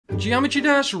Geometry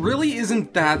Dash really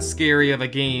isn't that scary of a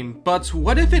game, but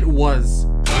what if it was?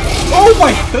 Oh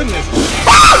my goodness!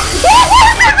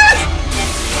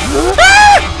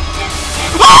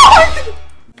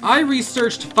 I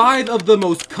researched 5 of the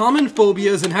most common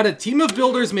phobias and had a team of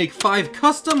builders make 5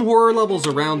 custom horror levels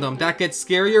around them that get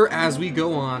scarier as we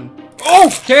go on.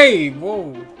 Okay,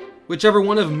 whoa. Whichever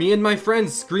one of me and my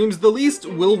friends screams the least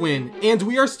will win, and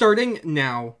we are starting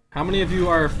now. How many of you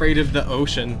are afraid of the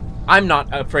ocean? I'm not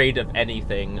afraid of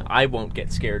anything. I won't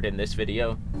get scared in this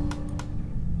video.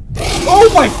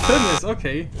 Oh my goodness,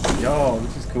 okay. Yo,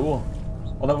 this is cool.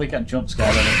 Although we get jump scared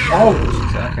of it. Oh,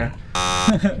 okay.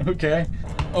 Okay.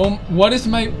 What is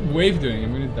my wave doing?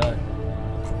 I'm gonna die.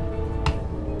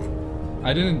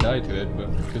 I didn't die to it, but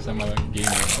because I'm a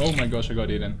gamer. Oh my gosh, I got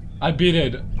eaten. I beat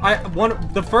it.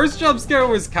 The first jump scare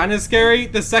was kind of scary.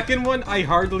 The second one, I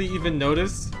hardly even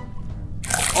noticed.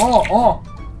 Oh!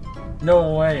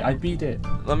 No way, I beat it.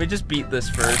 Let me just beat this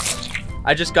first.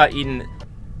 I just got eaten.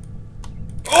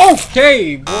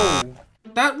 Okay, whoa.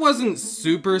 That wasn't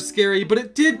super scary, but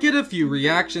it did get a few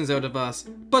reactions out of us.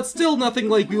 But still nothing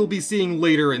like we will be seeing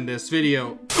later in this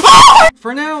video.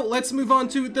 For now, let's move on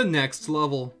to the next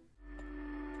level.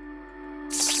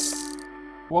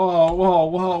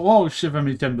 Whoa, shiver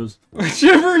me timbers.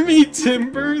 Shiver me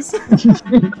timbers?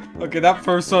 Okay, that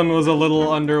first one was a little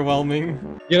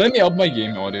underwhelming. Yeah, let me up my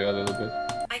game audio a little bit.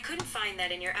 I couldn't find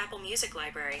that in your Apple Music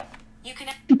library. You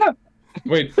can...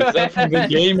 Wait, is that from the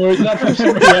game or is that from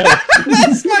somebody else?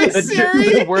 That's my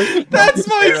Siri! That's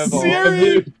my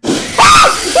Siri!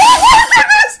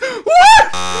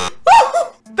 What?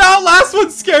 That last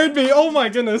one scared me! Oh my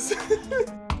goodness!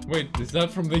 Wait, is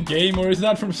that from the game or is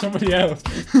that from somebody else?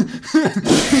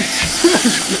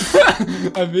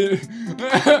 I mean,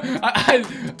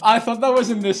 I thought that was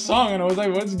in this song and I was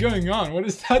like, what's going on? What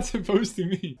is that supposed to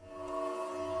mean?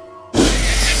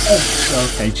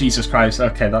 Okay, Jesus Christ.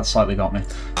 Okay, that slightly got me.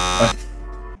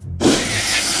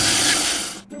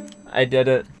 I did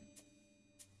it.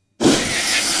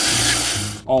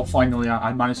 Oh, finally,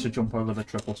 I managed to jump over the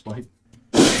triple spike.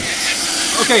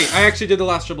 Okay, I actually did the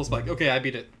last triple spike. Okay, I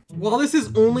beat it. While this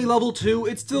is only level 2,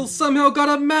 it still somehow got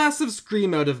a massive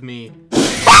scream out of me.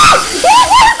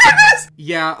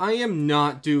 Yeah, I am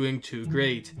not doing too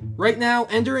great. Right now,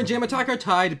 Ender and JamAttack are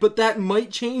tied, but that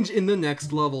might change in the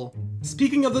next level.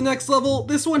 Speaking of the next level,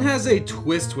 this one has a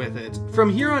twist with it. From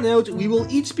here on out, we will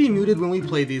each be muted when we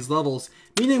play these levels,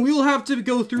 meaning we will have to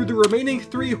go through the remaining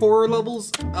 3 horror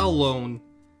levels alone.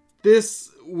 This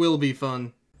will be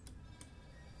fun.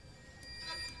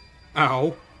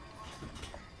 Ow.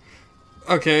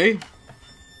 Okay.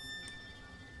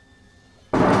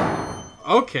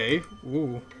 Okay.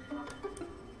 Ooh.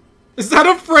 Is that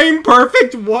a frame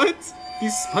perfect? What?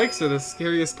 These spikes are the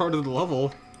scariest part of the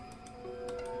level.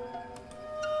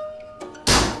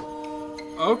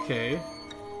 Okay.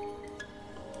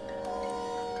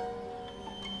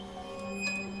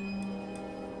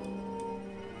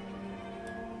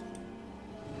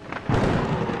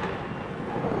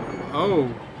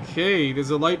 Okay,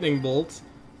 there's a lightning bolt.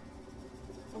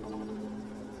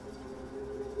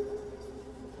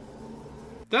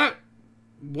 That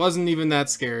wasn't even that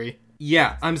scary.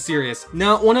 Yeah, I'm serious.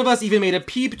 Not one of us even made a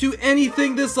peep to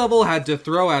anything this level had to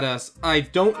throw at us. I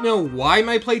don't know why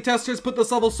my playtesters put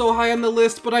this level so high on the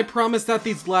list, but I promise that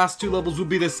these last 2 levels will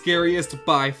be the scariest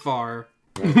by far.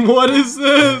 What is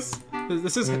this?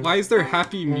 Why is there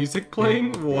happy music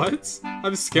playing? What?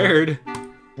 I'm scared.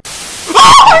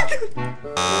 Oh!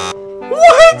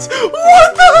 What?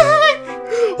 What the heck?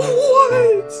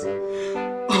 What?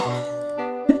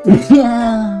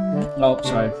 Oh,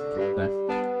 sorry. No.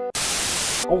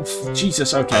 Oh,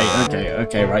 Jesus,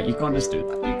 okay, right, you can't just do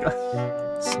that. You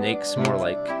can't. Snake's more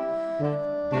like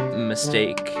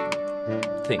mistake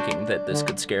thinking that this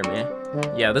could scare me.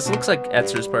 Yeah, this looks like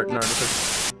Etzer's part in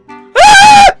Artifice.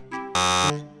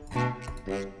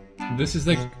 This is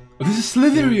like... Oh, this is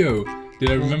Slitherio! Dude,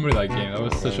 I remember that game. That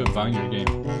was such a banger game.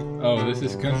 Oh, this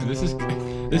is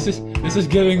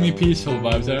giving me peaceful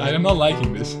vibes. I'm not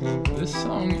liking this. This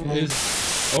song is...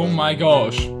 Oh my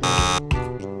gosh.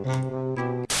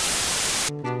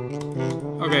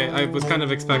 Okay, I was kind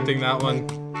of expecting that one.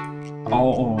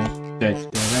 Oh.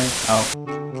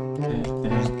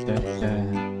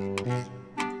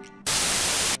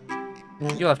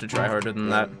 You'll have to try harder than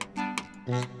that.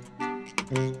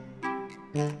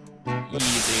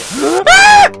 Easy.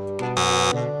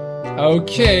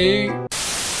 Okay.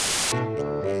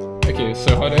 Okay,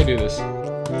 so how do I do this?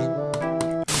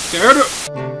 I'm scared.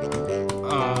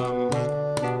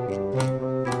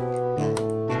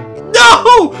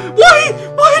 No!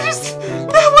 Why just...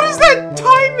 What is that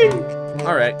timing?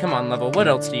 Alright, come on, Level. What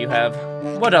else do you have?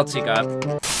 What else you got?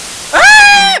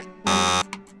 Ah!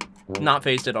 Not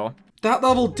phased at all. That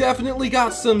level definitely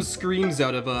got some screams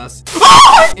out of us.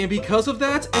 And because of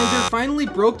that, Ender finally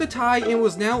broke the tie and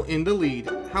was now in the lead.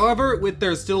 However, with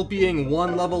there still being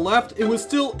one level left, it was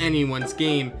still anyone's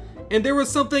game. And there was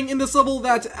something in this level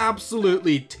that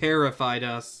absolutely terrified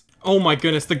us. Oh my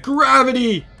goodness, the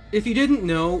gravity! If you didn't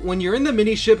know, when you're in the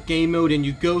mini-ship game mode and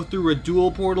you go through a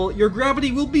dual portal, your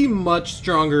gravity will be much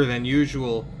stronger than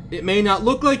usual. It may not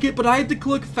look like it, but I had to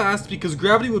click fast because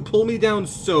gravity would pull me down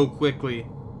so quickly.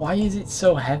 Why is it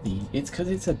so heavy? It's because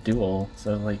it's a duel,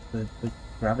 so like the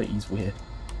gravity's weird.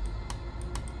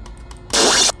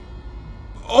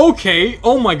 Okay,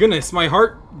 oh my goodness, my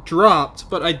heart dropped,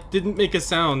 but I didn't make a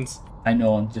sound. I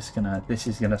know, I'm just gonna, this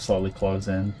is gonna slowly close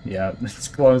in. Yeah, it's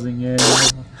closing in.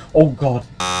 Oh god.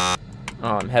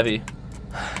 Oh, I'm heavy.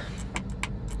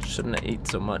 Shouldn't have ate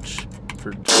so much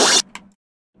for...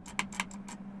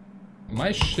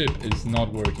 My ship is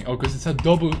not working. Oh, because it's a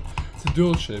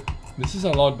dual ship. This is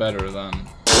a lot better than...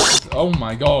 Oh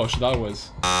my gosh, that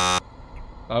was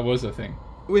a thing.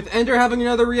 With Ender having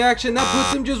another reaction, that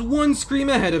puts him just one scream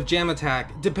ahead of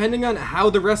JamAttack. Depending on how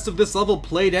the rest of this level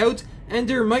played out,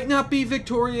 Ender might not be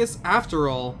victorious after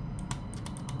all.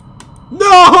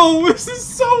 No! This is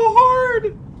so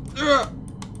hard!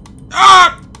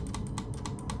 Ah!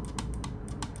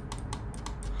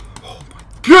 Oh my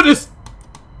goodness!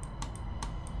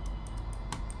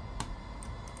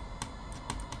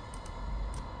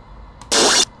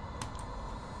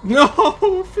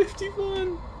 No!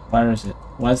 51! Where is it?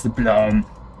 Where's the bloom?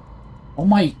 Oh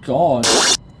my god.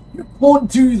 You can't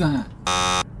do that.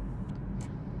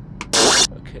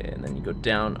 Okay, and then you go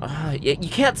down. Yeah, you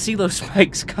can't see those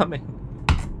spikes coming.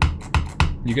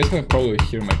 You guys can probably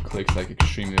hear my clicks like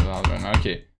extremely loud right now.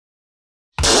 Okay.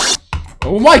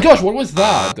 Oh my gosh, what was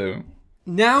that though?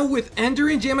 Now, with Ender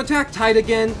and JamAttack tied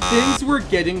again, things were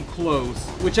getting close.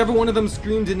 Whichever one of them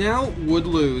screamed now would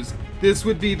lose. This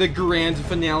would be the grand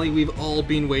finale we've all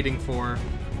been waiting for.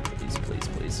 Please, please,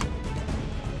 please.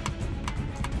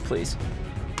 Please.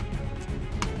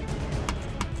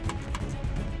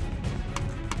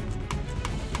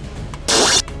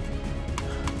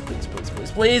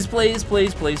 Please, please,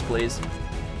 please, please, please.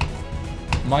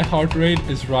 My heart rate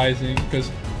is rising because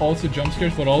also jump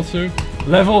scares, but also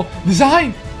level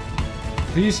design.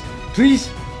 Please, please.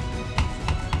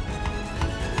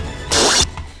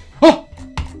 Oh!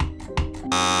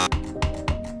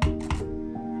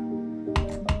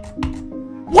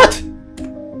 What?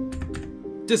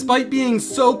 Despite being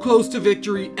so close to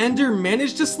victory, Ender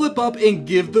managed to slip up and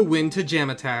give the win to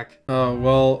JamAttack. Oh,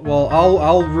 well,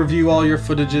 I'll review all your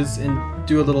footages and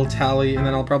do a little tally, and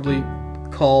then I'll probably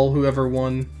call whoever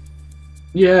won.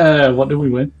 Yeah, what did we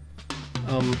win?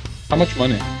 How much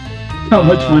money? How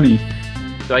much money?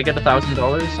 Do I get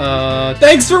 $1,000?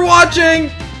 Thanks for watching!